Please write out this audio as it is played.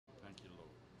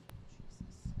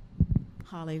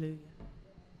Hallelujah.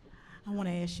 I want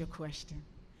to ask you a question.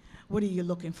 What are you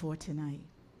looking for tonight?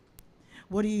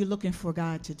 What are you looking for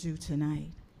God to do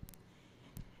tonight?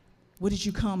 What did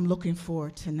you come looking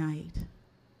for tonight?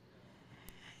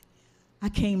 I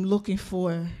came looking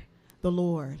for the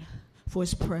Lord, for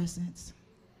his presence.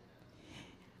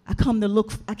 I came to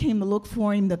look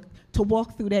for him to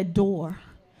walk through that door.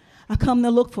 I come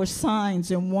to look for signs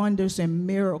and wonders and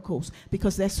miracles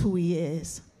because that's who he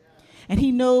is. And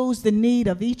he knows the need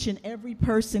of each and every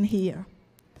person here.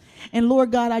 And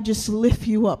Lord God, I just lift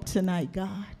you up tonight,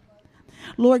 God.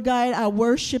 Lord God, I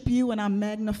worship you and I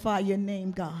magnify your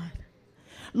name, God.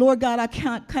 Lord God, I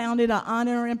count it an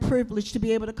honor and privilege to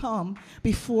be able to come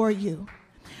before you.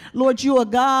 Lord, you are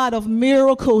God of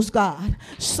miracles, God,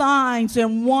 signs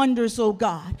and wonders, oh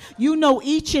God. You know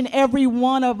each and every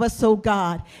one of us, oh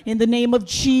God, in the name of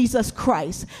Jesus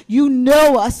Christ. You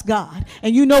know us, God,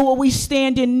 and you know what we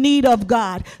stand in need of,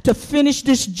 God, to finish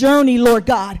this journey, Lord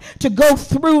God, to go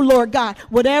through, Lord God,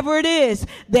 whatever it is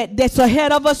that's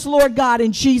ahead of us, Lord God,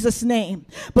 in Jesus' name.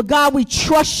 But God, we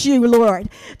trust you, Lord,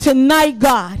 tonight,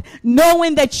 God,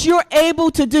 knowing that you're able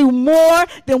to do more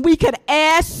than we could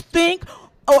ask, think,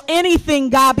 or anything,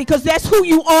 God, because that's who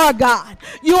you are, God.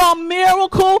 You are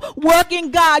miracle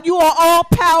working God. You are all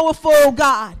powerful,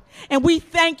 God. And we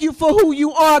thank you for who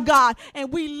you are, God.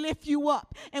 And we lift you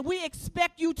up. And we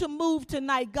expect you to move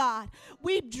tonight, God.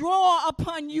 We draw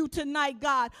upon you tonight,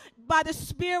 God, by the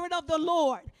Spirit of the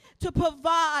Lord, to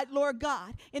provide, Lord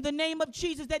God, in the name of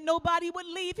Jesus, that nobody would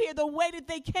leave here the way that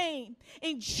they came.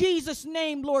 In Jesus'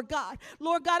 name, Lord God.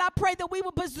 Lord God, I pray that we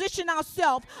will position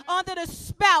ourselves under the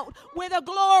spout where the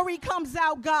glory comes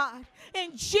out, God.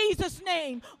 In Jesus'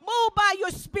 name, move by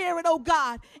your Spirit, oh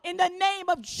God, in the name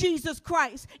of Jesus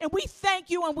Christ. And we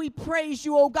thank you and we praise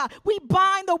you, oh God. We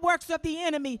bind the works of the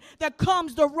enemy that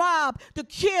comes to rob, to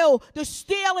kill, to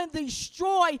steal, and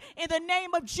destroy in the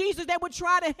name of Jesus, that would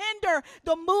try to hinder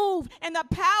the move and the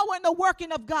power and the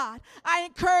working of God. I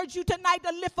encourage you tonight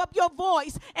to lift up your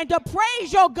voice and to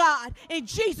praise your God in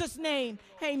Jesus' name.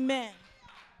 Amen.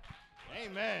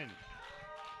 Amen.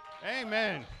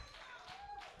 Amen.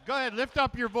 Go ahead, lift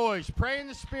up your voice. Pray in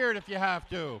the Spirit if you have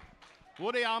to.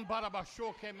 Give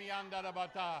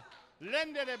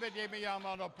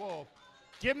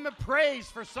him a praise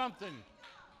for something.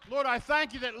 Lord, I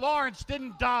thank you that Lawrence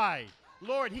didn't die.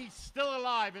 Lord, he's still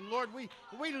alive. And Lord, we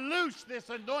loose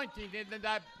this anointing into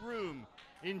that room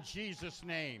in Jesus'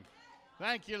 name.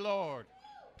 Thank you, Lord.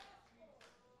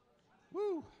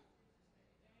 Woo.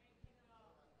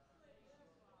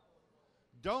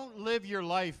 Don't live your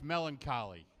life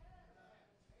melancholy.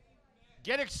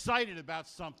 Get excited about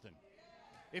something.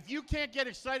 If you can't get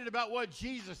excited about what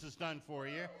Jesus has done for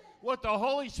you, what the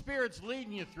Holy Spirit's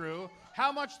leading you through,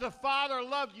 how much the Father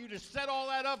loved you to set all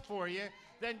that up for you,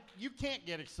 then you can't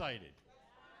get excited.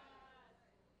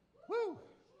 Woo!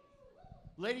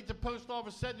 Lady at the post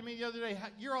office said to me the other day,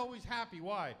 "You're always happy.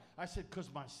 Why?" I said, "Because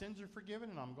my sins are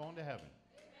forgiven and I'm going to heaven."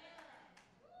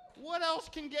 What else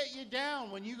can get you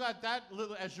down when you got that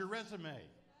little as your resume?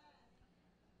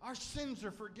 Our sins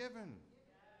are forgiven.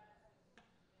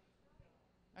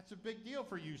 That's a big deal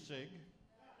for you, Sig.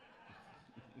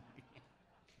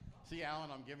 See,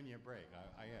 Alan, I'm giving you a break.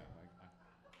 I am.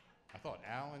 I thought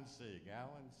Alan Sig.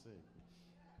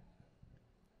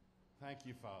 Thank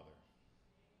you, Father.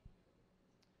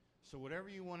 So whatever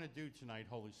you want to do tonight,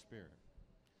 Holy Spirit,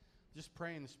 just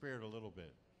pray in the Spirit a little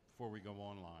bit before we go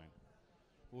online.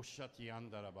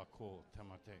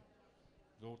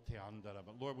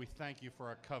 Lord, we thank you for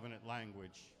our covenant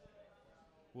language.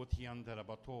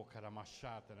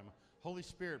 Holy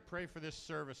Spirit, pray for this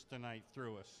service tonight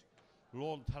through us.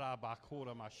 Lord,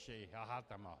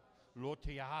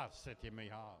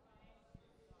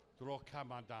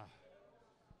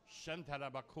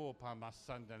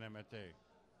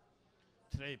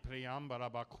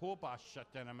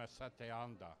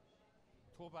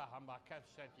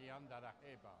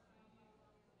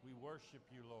 we worship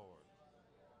you, Lord.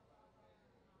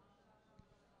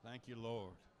 Thank you,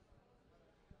 Lord.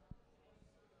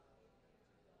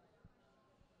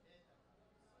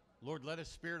 Lord, let a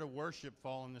spirit of worship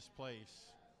fall in this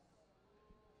place.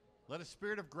 Let a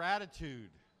spirit of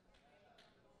gratitude,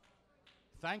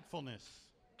 thankfulness,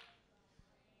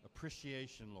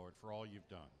 appreciation, Lord, for all you've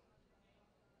done.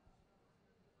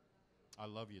 I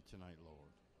love you tonight,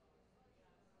 Lord.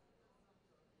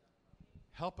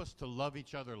 Help us to love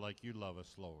each other like you love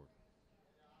us, Lord.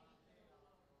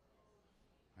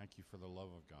 Thank you for the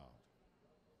love of God.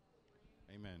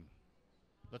 Amen.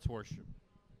 Let's worship.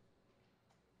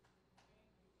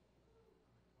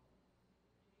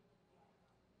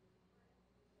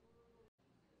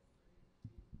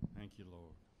 Thank Thank you,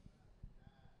 Lord.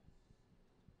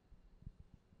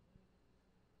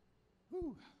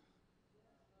 Whew.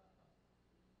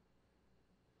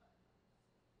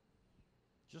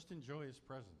 Just enjoy his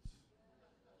presence.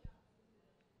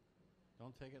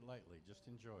 Don't take it lightly. Just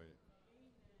enjoy it.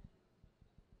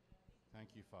 Thank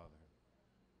you, Father.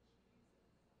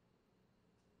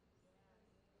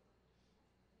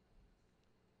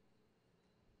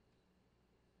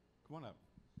 Come on up.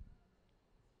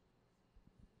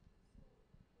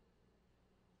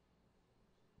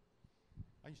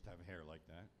 I used to have hair like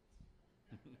that.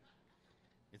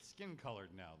 It's skin colored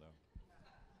now, though.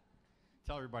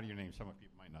 Tell everybody your name. Some of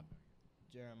people might not know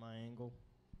you. Jeremiah Engel.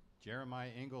 Jeremiah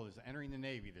Engel is entering the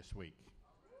Navy this week.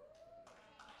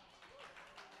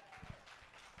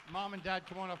 Mom and Dad,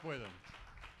 come on up with him.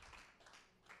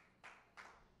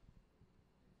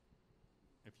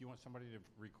 If you want somebody to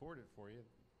record it for you,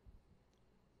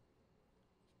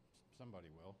 somebody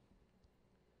will.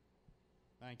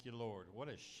 Thank you, Lord. What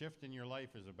a shift in your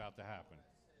life is about to happen.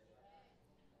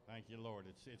 Thank you, Lord.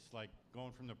 It's like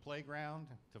going from the playground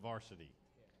to varsity.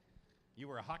 You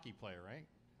were a hockey player, right?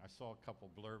 I saw a couple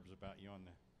blurbs about you on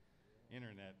the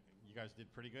internet. You guys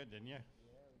did pretty good, didn't you? Yeah,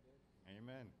 we did.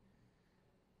 Amen.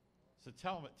 So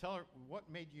tell her, what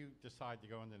made you decide to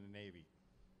go into the Navy?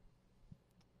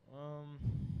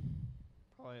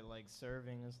 Probably like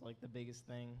serving is like the biggest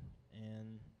thing,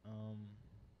 and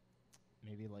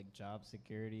maybe like job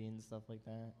security and stuff like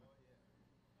that.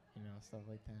 You know, stuff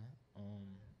like that.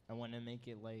 I want to make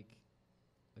it like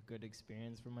a good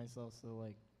experience for myself, so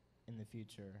like in the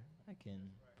future I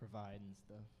can provide and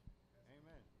stuff.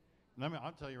 Amen.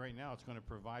 I'll tell you right now, it's going to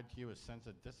provide to you a sense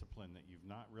of discipline that you've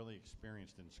not really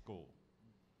experienced in school.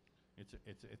 It's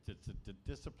a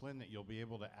discipline that you'll be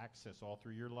able to access all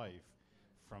through your life,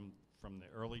 from the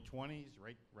early 20s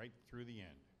right through the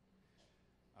end.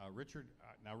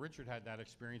 Richard had that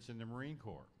experience in the Marine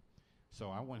Corps, so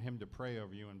I want him to pray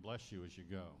over you and bless you as you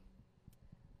go.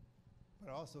 But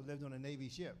I also lived on a Navy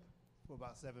ship for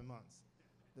about 7 months.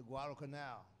 The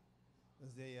Guadalcanal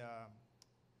was a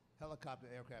helicopter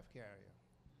aircraft carrier.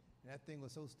 And that thing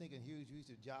was so stinking huge, we used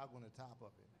to jog on the top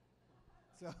of it.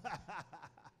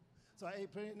 So I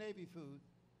ate plenty of Navy food.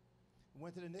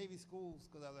 Went to the Navy schools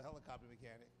because I was a helicopter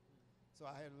mechanic. So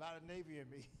I had a lot of Navy in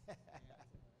me.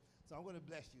 So I'm going to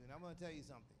bless you, and I'm going to tell you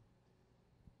something.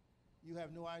 You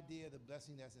have no idea the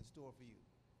blessing that's in store for you.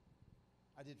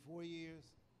 I did 4 years.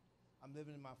 I'm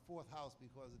living in my 4th house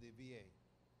because of the VA.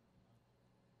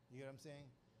 You get what I'm saying?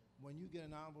 When you get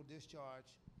an honorable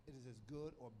discharge, it is as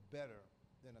good or better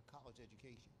than a college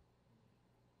education.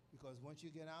 Because once you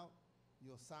get out,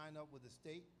 you'll sign up with the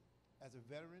state as a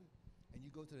veteran, and you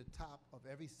go to the top of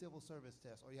every civil service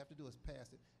test. All you have to do is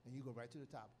pass it, and you go right to the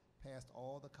top, past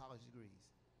all the college degrees.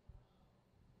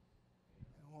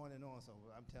 And on, so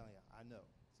I'm telling you, I know.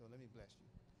 So let me bless you.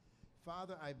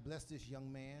 Father, I bless this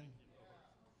young man.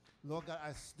 Lord God,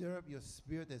 I stir up your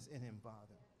spirit that's in him,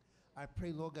 Father. I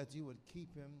pray, Lord God, you would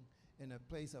keep him in a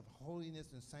place of holiness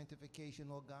and sanctification,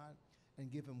 Lord God,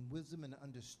 and give him wisdom and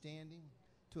understanding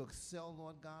to excel,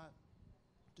 Lord God,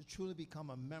 to truly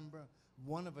become a member,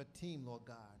 one of a team, Lord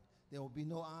God. There will be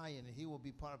no I in it. He will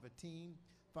be part of a team.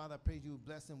 Father, I pray you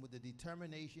bless him with the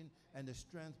determination and the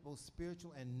strength, both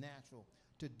spiritual and natural,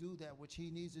 to do that which he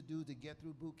needs to do to get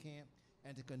through boot camp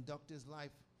and to conduct his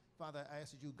life. Father, I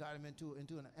ask that you guide him into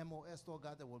an MOS, Lord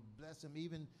God, that will bless him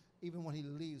even when he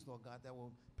leaves, Lord God, that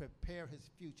will prepare his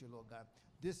future, Lord God.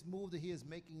 This move that he is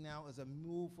making now is a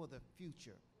move for the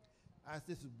future. I ask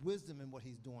this wisdom in what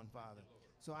he's doing, Father.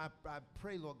 So I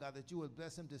pray, Lord God, that you would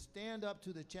bless him to stand up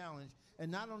to the challenge,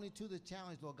 and not only to the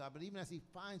challenge, Lord God, but even as he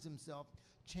finds himself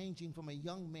changing from a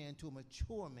young man to a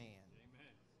mature man.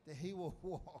 Amen. That he will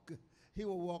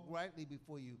walk rightly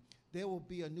before you. There will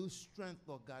be a new strength,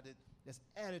 Lord God, that's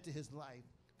added to his life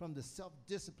from the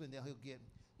self-discipline that he'll get,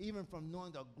 even from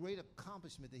knowing the great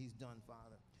accomplishment that he's done,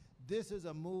 Father. This is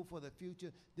a move for the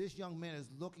future. This young man is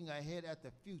looking ahead at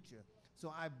the future.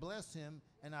 So I bless him,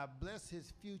 and I bless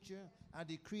his future. I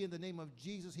decree in the name of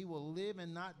Jesus he will live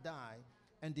and not die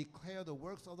and declare the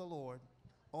works of the Lord.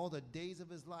 All the days of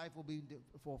his life will be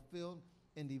fulfilled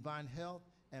in divine health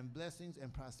and blessings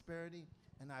and prosperity.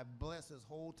 And I bless his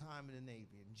whole time in the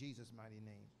Navy. In Jesus' mighty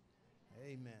name,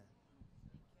 amen.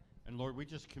 And Lord, we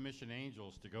just commission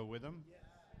angels to go with him,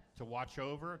 to watch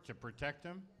over, to protect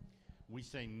him. We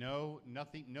say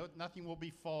nothing will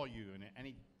befall you in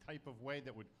any type of way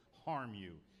that would harm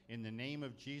you. In the name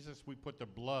of Jesus, we put the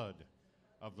blood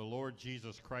of the Lord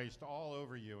Jesus Christ all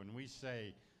over you, and we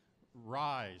say,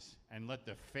 rise and let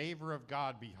the favor of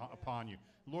God be upon you.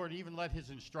 Lord, even let his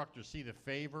instructors see the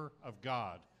favor of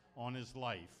God on his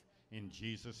life In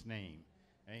Jesus' name,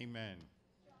 amen.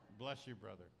 Bless you,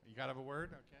 brother. You got to have a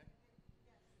word? Okay.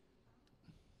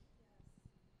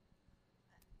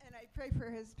 And I pray for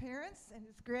his parents and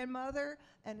his grandmother,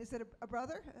 and is it a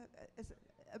brother? Is it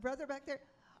a brother back there?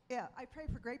 Yeah, I pray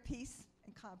for great peace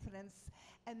and confidence,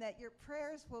 and that your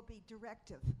prayers will be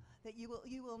directive, that you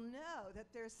will know that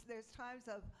there's times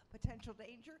of potential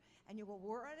danger, and you will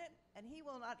war on it, and he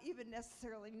will not even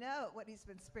necessarily know what he's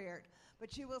been spared,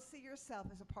 but you will see yourself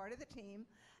as a part of the team,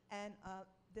 and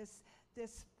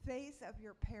this phase of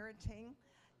your parenting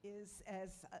is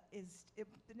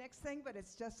the next thing, but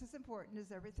it's just as important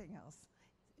as everything else.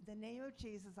 In the name of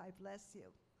Jesus, I bless you.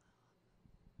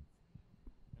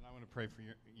 And I want to pray for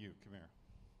you. Come here.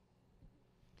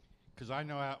 Because I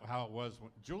know how it was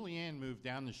when Julianne moved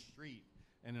down the street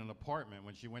in an apartment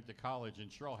when she went to college, and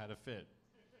Cheryl had a fit.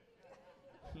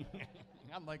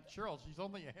 I'm like, Cheryl, she's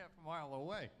only a half a mile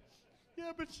away.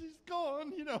 Yeah, but she's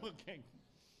gone, okay.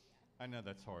 I know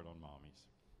that's hard on mommies.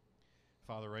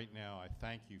 Father, right now, I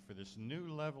thank you for this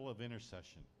new level of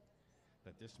intercession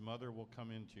that this mother will come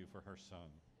into for her son.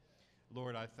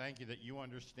 Lord, I thank you that you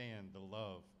understand the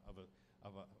love of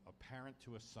a parent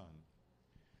to a son.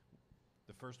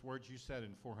 The first words you said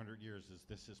in 400 years is,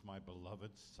 "This is my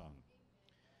beloved son."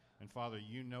 And Father,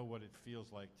 you know what it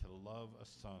feels like to love a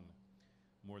son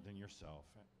more than yourself.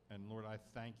 And Lord, I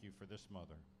thank you for this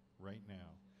mother right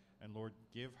now. And Lord,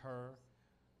 give her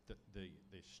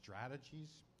the strategies,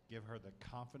 give her the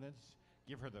confidence,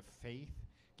 give her the faith,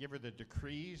 give her the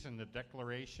decrees and the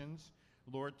declarations,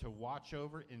 Lord, to watch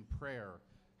over in prayer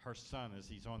her son as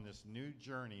he's on this new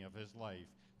journey of his life,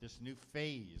 this new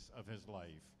phase of his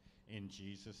life, in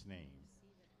Jesus' name.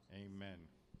 Amen.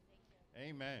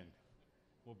 Amen.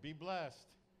 Well, be blessed.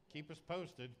 Keep us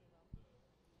posted.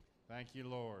 Thank you,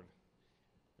 Lord.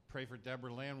 Pray for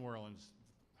Deborah Landworld and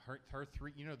her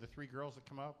three, the three girls that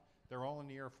come up, they're all in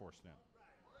the Air Force now.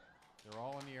 They're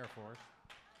all in the Air Force.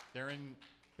 They're in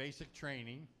basic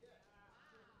training.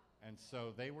 And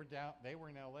so they were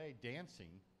in LA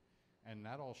dancing, and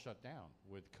that all shut down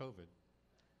with COVID.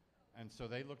 And so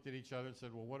they looked at each other and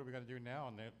said, well, what are we going to do now?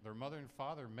 And their mother and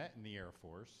father met in the Air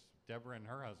Force. Deborah and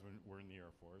her husband were in the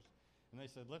Air Force. And they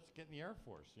said, let's get in the Air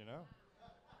Force,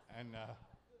 And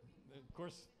of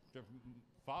course, the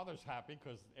father's happy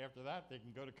because after that they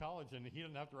can go to college and he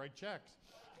doesn't have to write checks.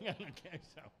 Okay,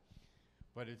 so,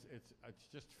 but it's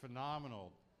just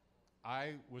phenomenal.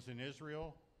 I was in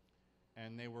Israel,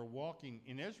 and they were walking.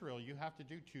 In Israel, you have to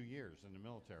do 2 years in the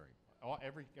military,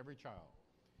 every child.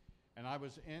 And I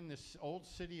was in this old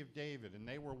city of David, and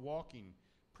they were walking,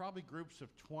 probably groups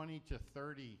of 20 to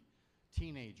 30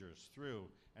 teenagers through,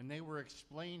 and they were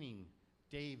explaining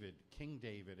David, King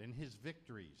David, and his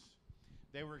victories.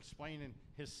 They were explaining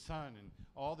his son and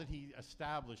all that he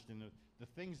established and the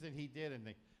things that he did and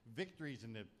the victories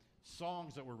and the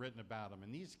songs that were written about him.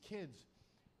 And these kids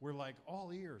were like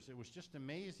all ears. It was just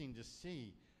amazing to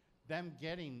see them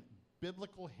getting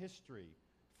biblical history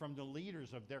from the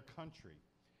leaders of their country.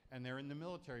 And they're in the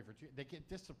military for 2 years. They get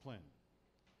disciplined.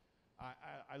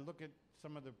 I look at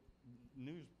some of the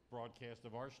news broadcasts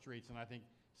of our streets, and I think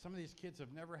some of these kids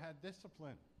have never had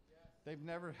discipline. Yes. They've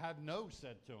never had no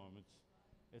said to them.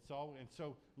 It's all, and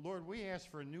so, Lord, we ask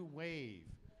for a new wave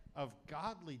of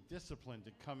godly discipline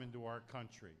to come into our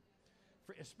country,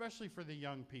 especially for the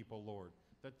young people, Lord,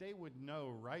 that they would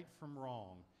know right from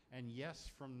wrong and yes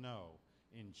from no,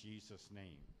 in Jesus'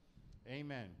 name.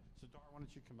 Amen. So, Dar, why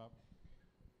don't you come up?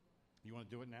 You want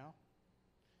to do it now?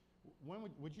 When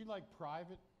would you like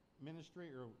private ministry,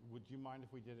 or would you mind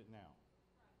if we did it now?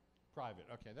 Private.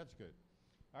 Okay, that's good.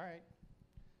 All right.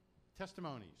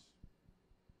 Testimonies.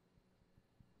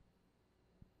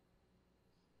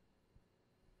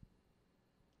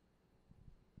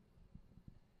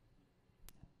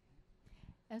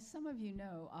 As some of you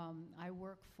know, I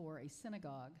work for a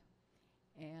synagogue,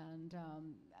 and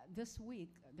this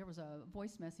week there was a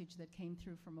voice message that came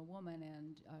through from a woman,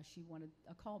 and she wanted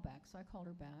a call back, so I called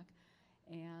her back,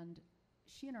 and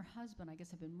she and her husband, I guess,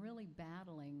 have been really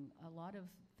battling a lot of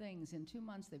things. In 2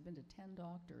 months, they've been to 10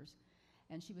 doctors,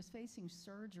 and she was facing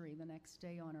surgery the next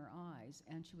day on her eyes,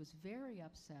 and she was very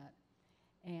upset,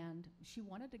 and she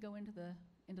wanted to go into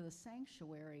the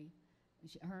sanctuary.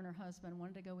 Her and her husband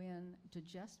wanted to go in to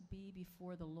just be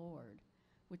before the Lord,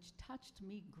 which touched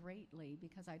me greatly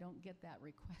because I don't get that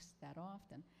request that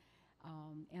often.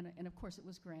 And of course, it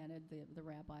was granted. The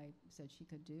rabbi said she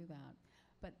could do that.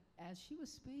 But as she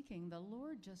was speaking, the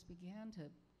Lord just began to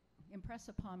impress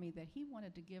upon me that he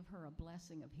wanted to give her a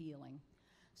blessing of healing.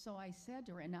 So I said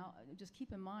to her, and now just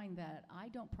keep in mind that I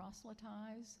don't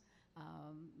proselytize.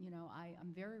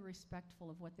 I'm very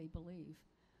respectful of what they believe.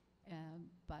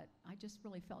 But I just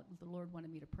really felt the Lord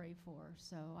wanted me to pray for her.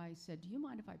 So I said, do you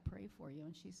mind if I pray for you?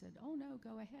 And she said, oh, no,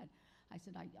 go ahead. I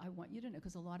said, I want you to know,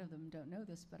 because a lot of them don't know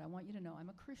this, but I want you to know I'm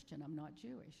a Christian. I'm not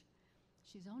Jewish.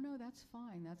 She said, oh, no, that's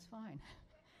fine. That's fine.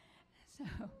 So,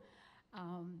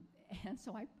 and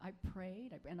so I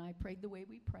prayed, and I prayed the way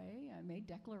we pray. I made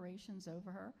declarations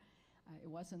over her. It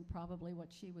wasn't probably what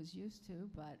she was used to,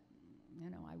 but,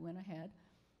 I went ahead.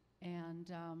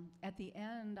 And at the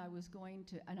end, I was going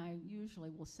to, and I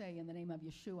usually will say in the name of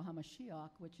Yeshua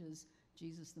HaMashiach, which is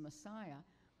Jesus the Messiah.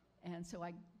 And so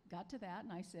I got to that,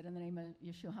 and I said in the name of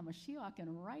Yeshua HaMashiach,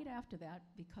 and right after that,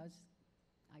 because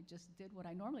I just did what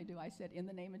I normally do, I said in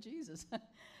the name of Jesus.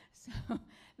 So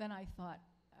then I thought,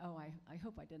 oh, I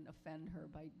hope I didn't offend her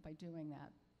by doing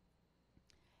that.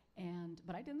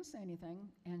 But I didn't say anything,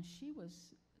 and she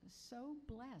was so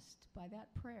blessed by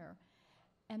that prayer.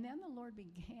 And then the Lord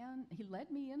he led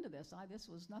me into this. This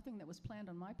was nothing that was planned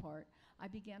on my part. I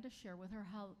began to share with her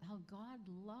how God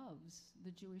loves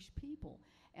the Jewish people.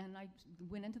 And I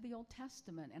went into the Old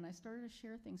Testament, and I started to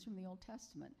share things from the Old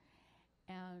Testament.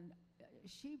 And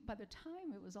by the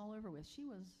time it was all over with, she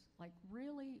was like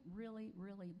really, really,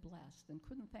 really blessed and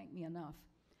couldn't thank me enough.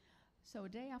 So a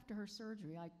day after her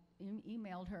surgery, I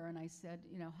emailed her, and I said,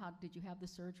 how did you have the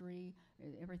surgery?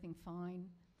 Everything fine?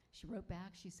 She wrote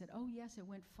back. She said, oh, yes, it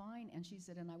went fine. And she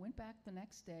said, and I went back the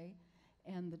next day,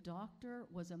 and the doctor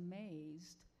was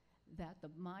amazed that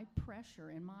my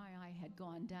pressure in my eye had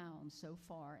gone down so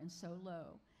far and so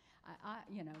low.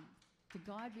 To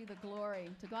God be the glory.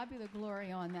 To God be the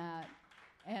glory on that.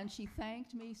 And she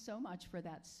thanked me so much for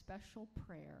that special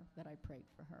prayer that I prayed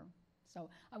for her. So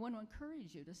I want to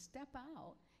encourage you to step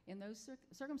out in those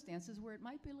circumstances where it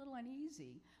might be a little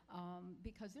uneasy,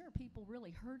 because there are people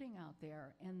really hurting out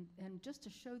there, and just to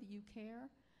show that you care,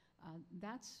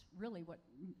 that's really what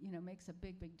makes a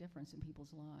big, big difference in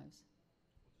people's lives.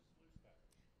 We'll just lose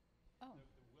that. Oh.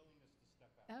 The willingness to step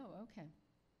out. Oh, okay.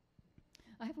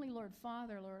 Heavenly Lord,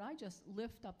 Father, Lord, I just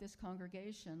lift up this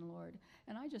congregation, Lord,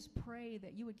 and I just pray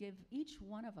that you would give each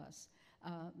one of us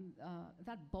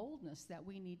that boldness that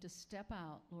we need to step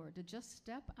out, Lord, to just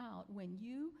step out when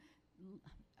you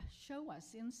show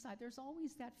us inside. There's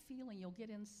always that feeling you'll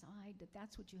get inside that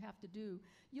that's what you have to do.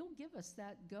 You'll give us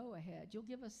that go ahead. You'll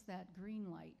give us that green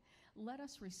light. Let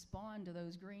us respond to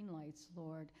those green lights,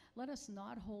 Lord. Let us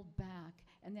not hold back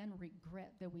and then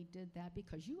regret that we did that,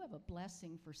 because you have a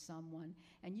blessing for someone,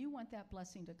 and you want that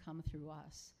blessing to come through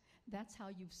us. That's how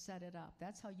you've set it up.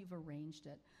 That's how you've arranged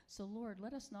it. So, Lord,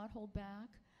 let us not hold back.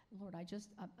 Lord, I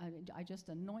just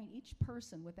anoint each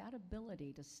person with that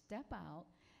ability to step out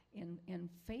in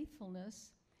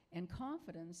faithfulness and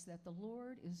confidence that the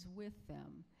Lord is with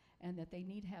them and that they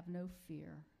need have no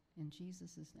fear. In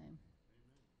Jesus' name.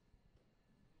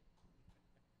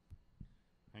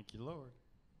 Thank you, Lord.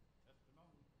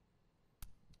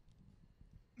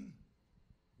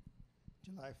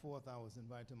 July 4th, I was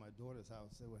invited to my daughter's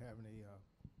house. They were having a,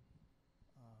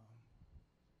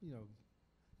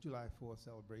 July 4th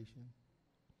celebration,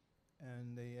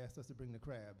 and they asked us to bring the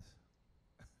crabs.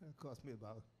 It cost me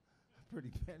about a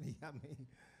pretty penny. I mean,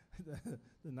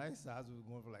 the nice size was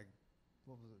going for like,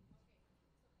 what was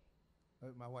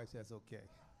it? My wife says okay.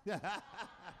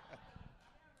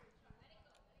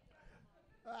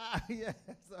 Yeah,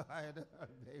 so I had to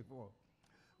pay for them.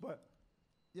 But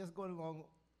just going along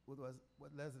with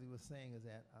what Leslie was saying is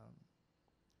that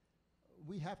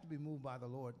we have to be moved by the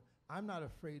Lord. I'm not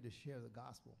afraid to share the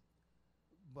gospel,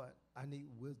 but I need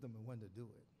wisdom in when to do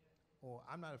it. Or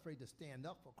I'm not afraid to stand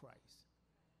up for Christ.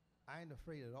 I ain't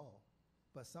afraid at all.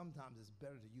 But sometimes it's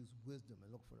better to use wisdom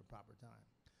and look for the proper time.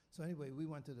 So anyway, we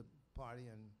went to the party,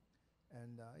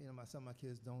 and some of my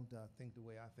kids don't think the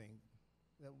way I think.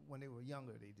 When they were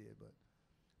younger, they did. But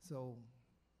so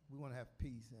we want to have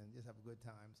peace and just have a good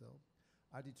time. So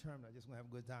I determined I just want to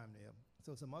have a good time there.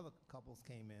 So some other couples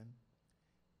came in,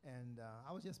 and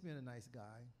I was just being a nice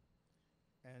guy.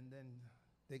 And then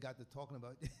they got to talking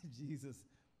about Jesus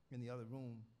in the other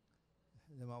room.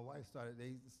 And then my wife started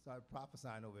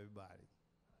prophesying over everybody.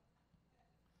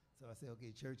 So I said,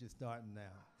 okay, church is starting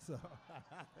now.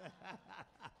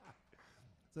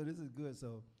 So this is good.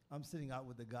 So I'm sitting out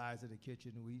with the guys in the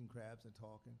kitchen, and we're eating crabs and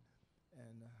talking.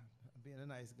 And being a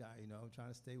nice guy, trying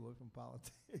to stay away from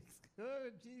politics.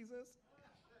 Good, Jesus.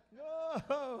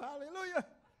 Oh, hallelujah.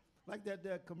 Like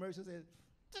that commercial says.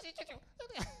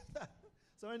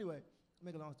 So anyway,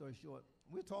 make a long story short,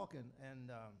 we're talking,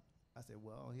 and I said,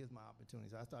 well, here's my opportunity.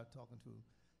 So I started talking to,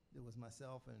 it was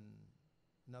myself and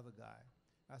another guy.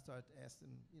 I started asking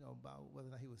him, about whether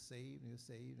or not he was saved, and he was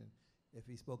saved, and if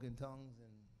he spoke in tongues,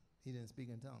 and he didn't speak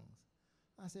in tongues.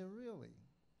 I said, really?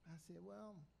 I said,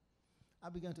 well, I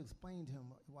began to explain to him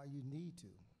why you need to.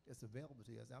 It's available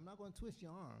to you. I said, I'm not going to twist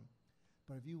your arm,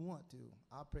 but if you want to,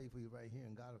 I'll pray for you right here,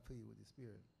 and God will fill you with His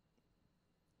Spirit.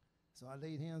 So I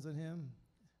laid hands on him,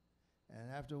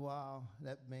 and after a while,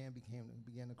 that man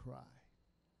began to cry.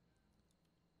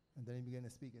 And then he began to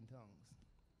speak in tongues.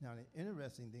 Now, the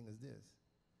interesting thing is this.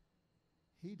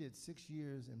 He did 6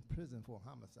 years in prison for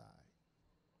homicide.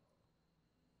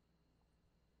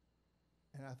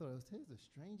 And I thought, here's the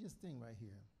strangest thing right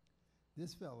here.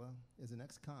 This fella is an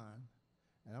ex-con,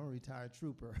 and I'm a retired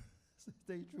trooper,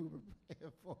 state trooper,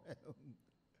 praying for him.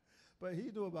 But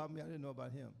he knew about me, I didn't know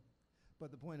about him.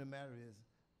 But the point of the matter is,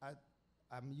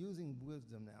 I'm using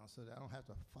wisdom now so that I don't have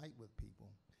to fight with people,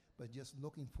 but just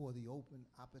looking for the open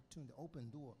opportunity, open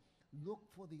door. Look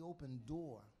for the open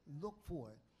door. Look for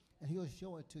it, and He'll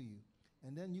show it to you.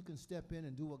 And then you can step in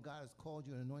and do what God has called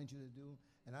you and anointed you to do.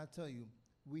 And I tell you,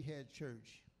 we had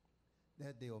church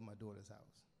that day over my daughter's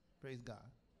house. Praise God.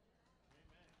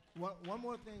 One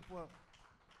more thing for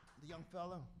the young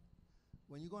fella.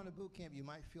 When you go into boot camp, you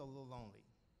might feel a little lonely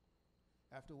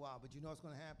after a while, but you know what's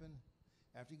going to happen?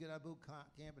 After you get out of boot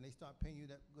camp and they start paying you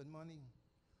that good money,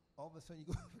 all of a sudden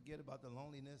you're going to forget about the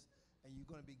loneliness, and you're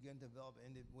going to begin to develop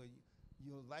where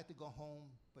you'll like to go home,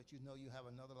 but you know you have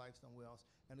another life somewhere else,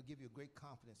 and it'll give you a great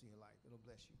confidence in your life. It'll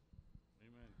bless you.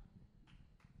 Amen.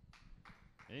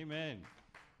 Amen.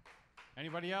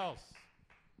 Anybody else?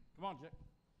 Come on,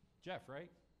 Jeff, right?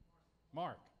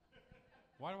 Mark.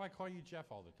 Why do I call you Jeff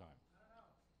all the time? I don't know.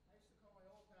 I used to call my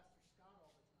old pastor Scott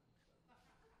all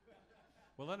the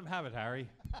time. Well, let him have it, Harry.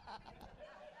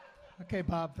 Okay,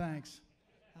 Bob, thanks.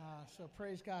 So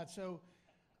praise God. So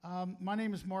my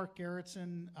name is Mark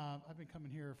Gerritsen. I've been coming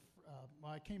here.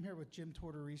 I came here with Jim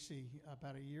Tortorisi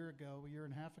about a year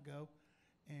and a half ago,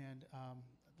 and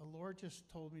the Lord just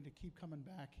told me to keep coming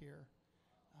back here.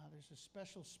 There's a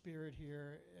special spirit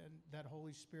here, and that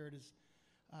Holy Spirit is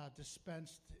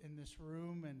dispensed in this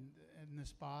room and in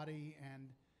this body, and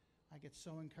I get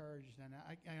so encouraged. And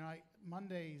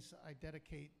Mondays I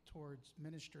dedicate towards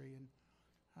ministry, and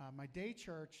my day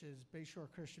church is Bayshore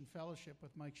Christian Fellowship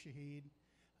with Mike Shahid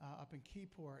up in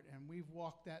Keyport, and we've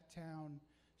walked that town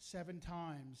 7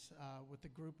 times with a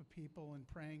group of people and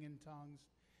praying in tongues,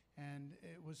 and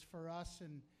it was for us,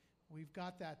 and we've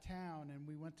got that town, and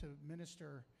we went to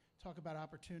minister, talk about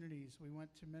opportunities. We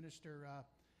went to minister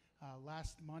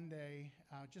last Monday,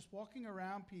 just walking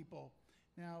around people.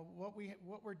 Now,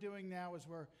 what we're doing now is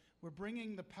we're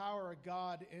bringing the power of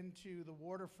God into the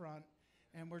waterfront,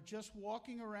 and we're just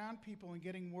walking around people and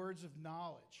getting words of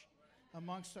knowledge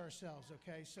amongst ourselves.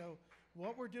 Okay, so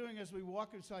what we're doing as we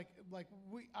walk, it's like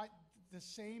the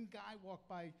same guy walked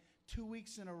by 2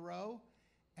 weeks in a row,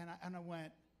 and I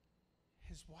went,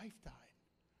 his wife died,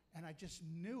 and I just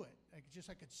knew it.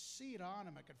 I could see it on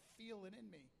him. I could feel it in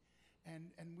me,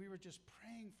 and we were just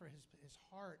praying for his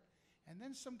heart. And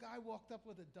then some guy walked up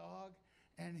with a dog,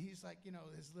 and he's like,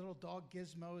 his little dog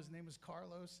Gizmo, his name was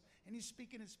Carlos, and he's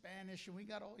speaking in Spanish, and we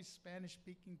got all these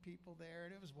Spanish-speaking people there,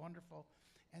 and it was wonderful.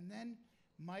 And then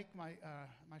Mike, my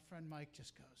friend Mike,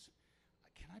 just goes,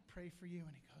 "Can I pray for you?"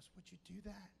 And he goes, "Would you do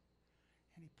that?"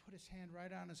 And he put his hand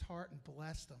right on his heart and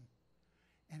blessed him,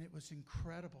 and it was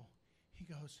incredible. He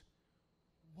goes,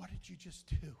 "What did you just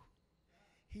do?"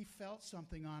 He felt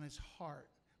something on his heart,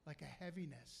 like a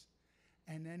heaviness.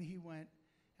 And then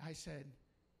I said,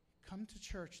 "Come to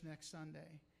church next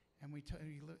Sunday." And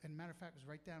and matter of fact, it was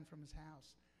right down from his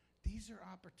house. These are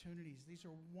opportunities. These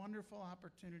are wonderful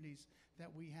opportunities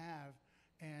that we have.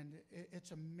 And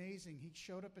it's amazing. He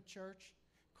showed up at church.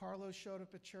 Carlos showed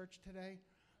up at church today.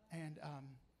 And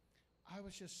I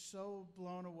was just so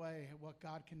blown away at what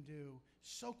God can do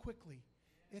so quickly.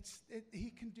 He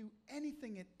can do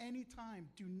anything at any time.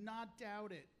 Do not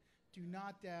doubt it. Do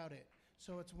not doubt it.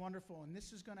 So it's wonderful, and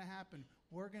this is going to happen.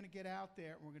 We're going to get out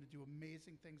there, and we're going to do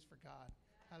amazing things for God.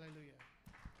 Hallelujah.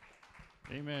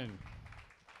 Amen.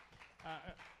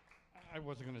 I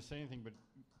wasn't going to say anything, but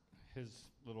his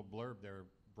little blurb there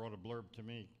brought a blurb to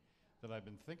me that I've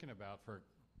been thinking about for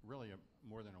really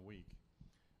more than a week.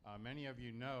 Many of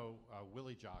you know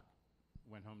Willie Jock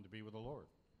went home to be with the Lord.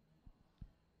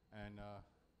 And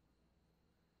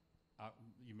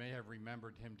you may have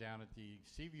remembered him down at the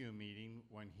Seaview meeting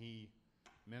when he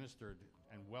ministered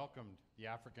and welcomed the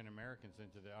African Americans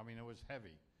into it was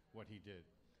heavy what he did.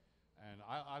 And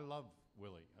I love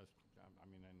Willie.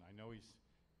 And I know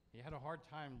he had a hard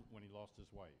time when he lost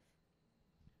his wife.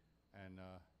 And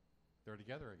they're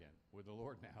together again with the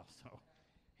Lord now. So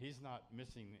he's not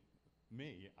missing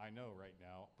me, I know right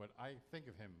now, but I think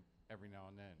of him every now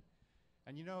and then.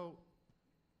 And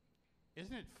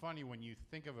isn't it funny when you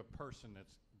think of a person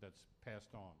that's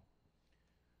passed on?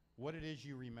 what it is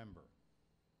you remember.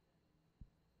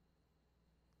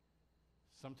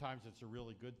 Sometimes it's a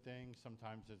really good thing,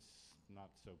 sometimes it's not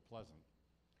so pleasant.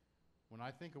 When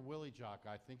I think of Willie Jock,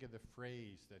 I think of the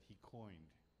phrase that he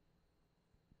coined.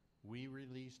 We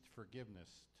released forgiveness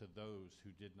to those who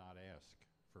did not ask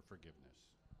for forgiveness.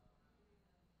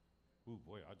 Ooh,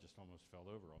 boy, I just almost fell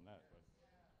over on that. But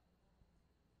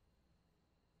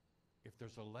if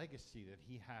there's a legacy that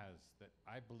he has that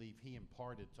I believe he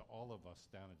imparted to all of us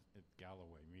down at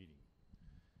Galloway meeting,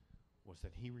 was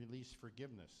that he released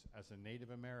forgiveness as a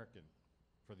Native American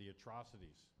for the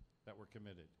atrocities that were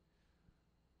committed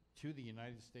to the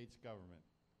United States government,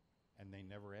 and they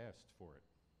never asked for it.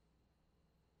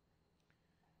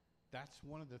 That's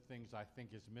one of the things I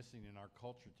think is missing in our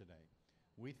culture today.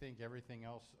 We think everything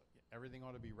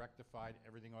ought to be rectified,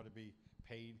 everything ought to be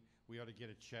paid. We ought to get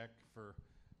a check for,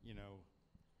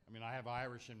 I mean, I have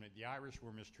Irish in me. The Irish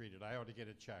were mistreated. I ought to get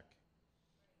a check.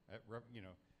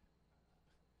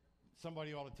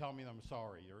 Somebody ought to tell me I'm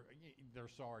sorry, or they're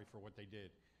sorry for what they did.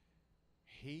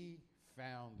 He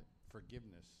found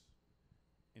forgiveness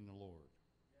in the Lord.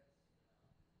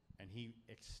 And he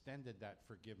extended that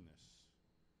forgiveness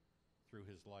through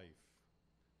his life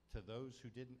to those who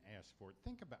didn't ask for it.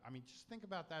 Just think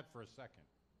about that for a second.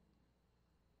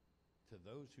 To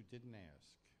those who didn't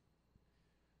ask.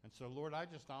 And so, Lord, I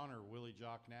just honor Willie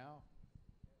Jock now.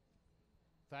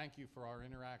 Thank you for our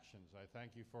interactions. I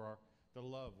thank you for the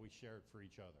love we shared for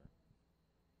each other,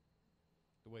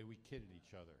 the way we kidded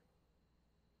each other.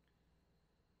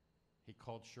 He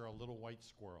called Cheryl Little White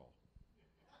Squirrel.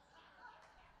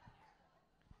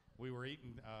 We were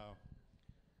eating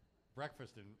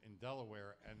breakfast in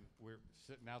Delaware, and we're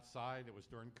sitting outside. It was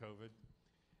during COVID,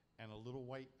 and a little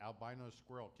white albino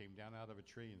squirrel came down out of a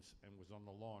tree and was on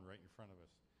the lawn right in front of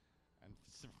us. And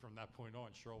from that point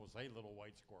on, Cheryl was, "Hey, little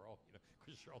white squirrel,"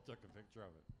 because Cheryl took a picture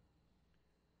of it.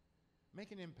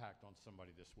 Make an impact on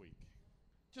somebody this week.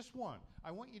 Just one.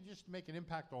 I want you to just make an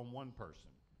impact on one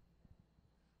person.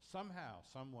 Somehow,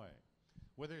 some way.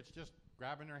 Whether it's just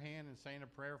grabbing their hand and saying a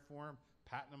prayer for them,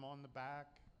 patting them on the back,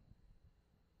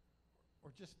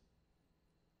 or just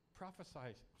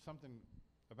prophesy something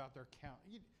about their count.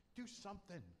 Do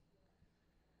something.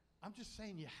 I'm just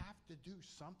saying you have to do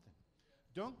something.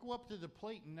 Don't go up to the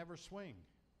plate and never swing.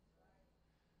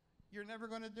 You're never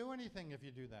going to do anything if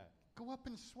you do that. Go up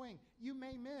and swing. You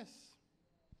may miss.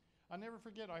 I'll never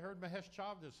forget, I heard Mahesh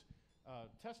Chavda's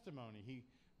testimony. He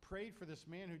prayed for this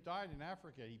man who died in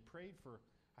Africa. He prayed for,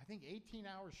 I think, 18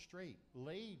 hours straight,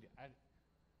 laid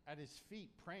at his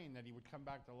feet praying that he would come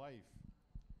back to life.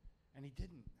 And he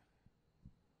didn't.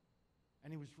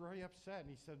 And he was very upset, and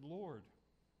he said, "Lord,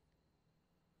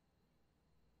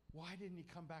 why didn't he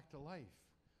come back to life?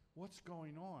 What's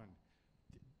going on?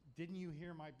 Didn't you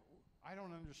hear I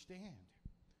don't understand."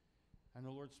 And the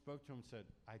Lord spoke to him and said,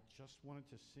 "I just wanted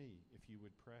to see if you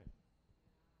would pray.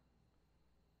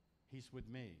 He's with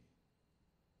me.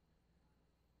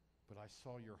 But I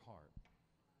saw your heart."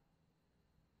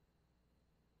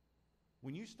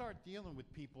 When you start dealing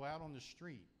with people out on the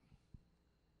street,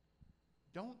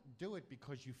 don't do it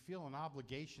because you feel an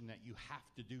obligation that you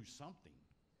have to do something.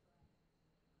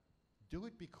 Do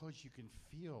it because you can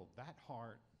feel that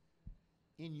heart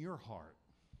in your heart.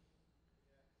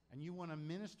 And you want to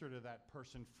minister to that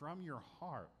person from your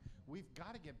heart. We've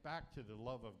got to get back to the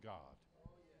love of God.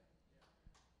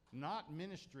 Not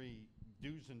ministry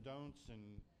do's and don'ts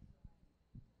and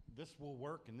this will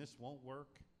work and this won't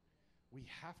work. We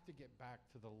have to get back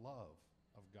to the love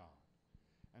of God.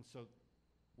 And so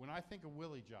when I think of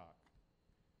Willie Jock,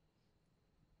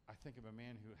 I think of a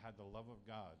man who had the love of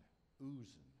God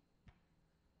oozing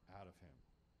out of him.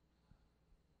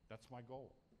 That's my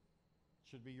goal.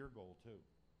 Should be your goal too.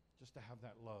 Just to have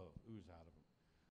that love ooze out of him.